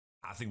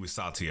I think we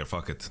start here.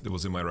 Fuck it. It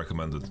was in my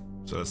recommended.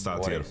 So let's start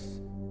What here. is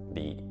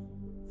the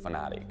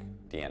FNATIC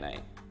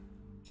DNA?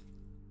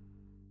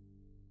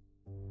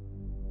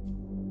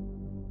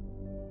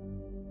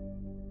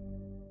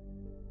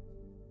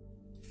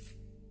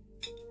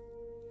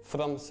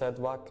 From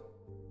setback,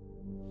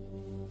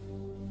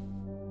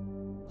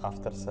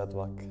 after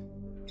setback.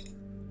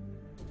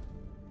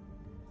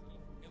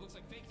 It looks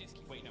like fake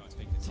Niski. Wait, no, it's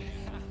fake Niski.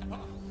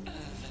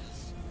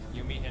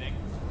 Yumi hitting.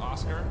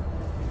 Oscar.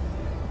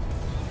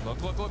 Look.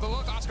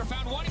 Oscar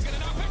found one. He's going to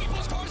knock back. He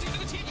pulls cars into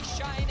the team.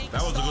 Shining.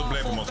 That was a good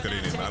play from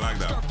Oscarini. I like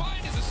that. Oscar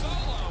finds a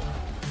solo.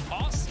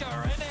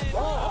 Oscar in it.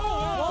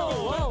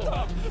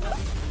 Whoa.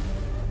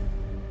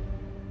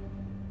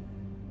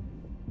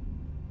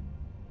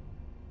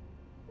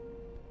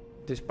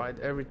 Despite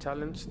every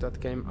challenge that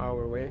came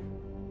our way,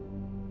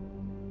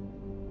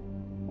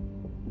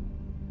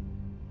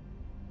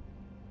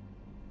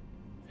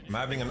 I'm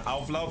having an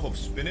Auflauf of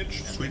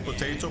spinach, sweet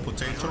potato,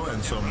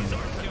 and some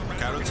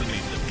carrots and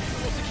meat.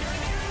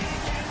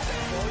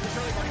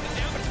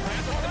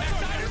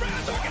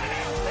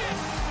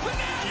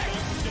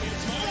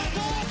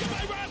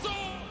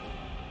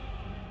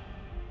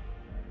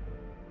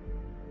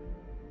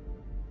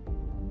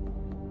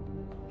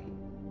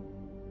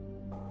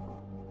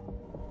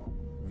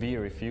 V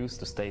refused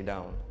to stay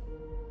down.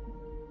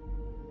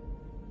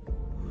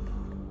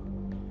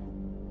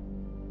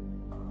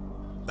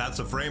 That's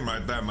a frame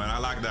right there, man. I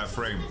like that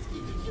frame.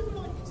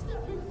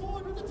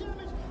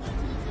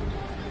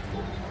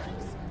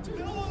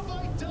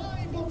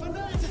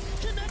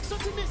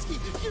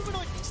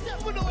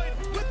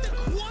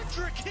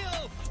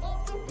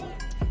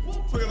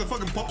 Look at the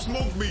fucking Pop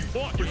Smoke beat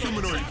for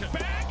Humanoid.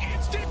 Back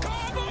instant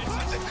combo.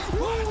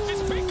 What?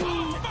 Just big combo.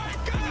 Oh my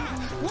god.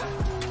 What?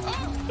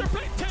 Oh, they're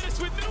playing tennis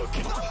with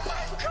Nuke. Oh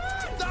my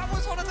god. That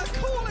was one of the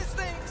coolest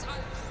things.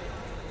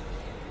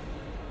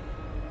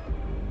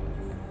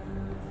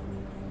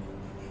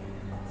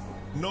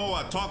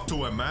 Noah, talk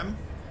to him, man.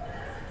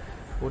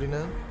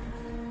 우리는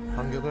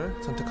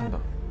반격을 선택한다.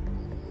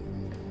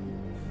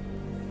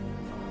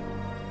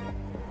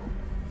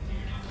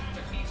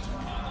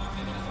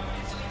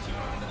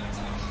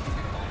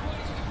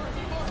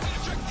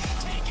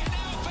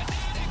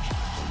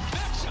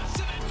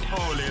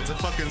 Holy, it's a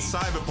fucking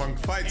cyberpunk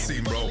fight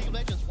scene, bro.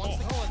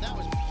 That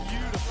was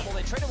beautiful.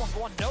 They traded one for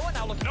one. Noah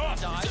now looking to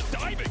dive. He's just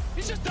diving.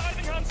 He's just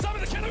diving on some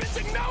of the killer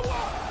missing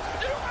Noah.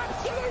 You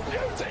absolute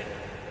beauty.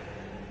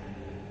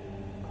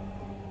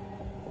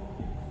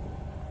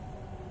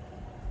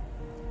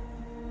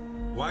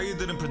 Why you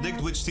didn't predict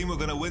which team were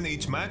gonna win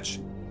each match?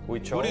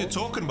 Which What are you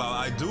talking about?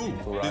 I do.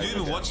 Did you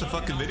even watch the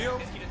fucking video?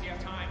 He doesn't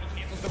have time. He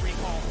cancels the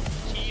recall.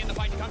 Key in the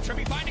fight to come.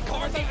 Trippy finding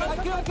cars.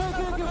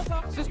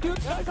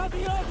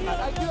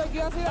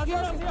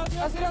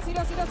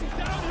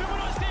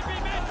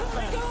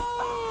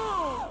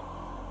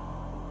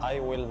 I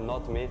will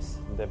not miss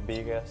the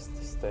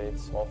biggest stage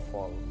of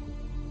all.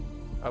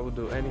 I would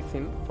do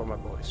anything for my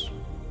boys.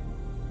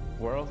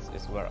 Worlds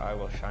is where I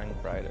will shine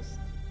brightest.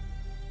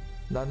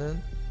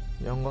 나는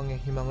영광의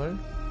희망을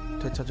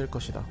되찾을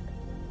것이다.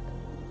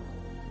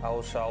 I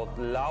will shout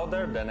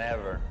louder than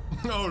ever.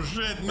 Oh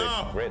shit,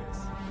 no! With grit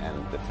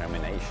and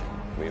determination,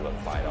 we will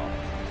fight on.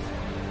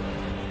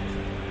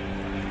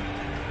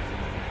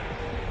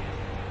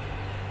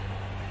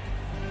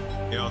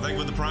 Yo, thank you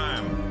for the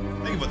prime.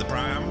 Thank you for the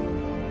prime.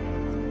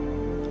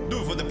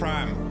 Do it for the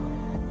prime.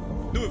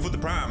 Do it for the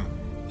prime.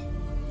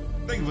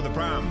 Thank you for the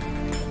prime.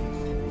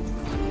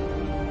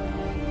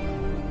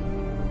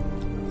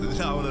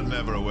 I would have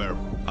never aware.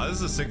 Oh, this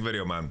is a sick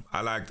video, man. I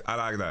like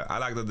that. I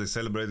like that they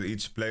celebrated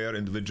each player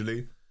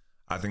individually.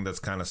 I think that's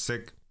kind of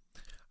sick.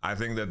 I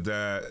think that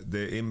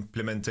the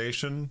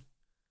implementation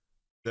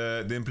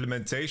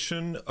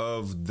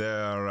of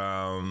their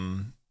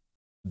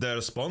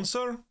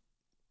sponsor,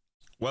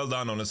 well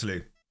done,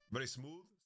 honestly. Very smooth.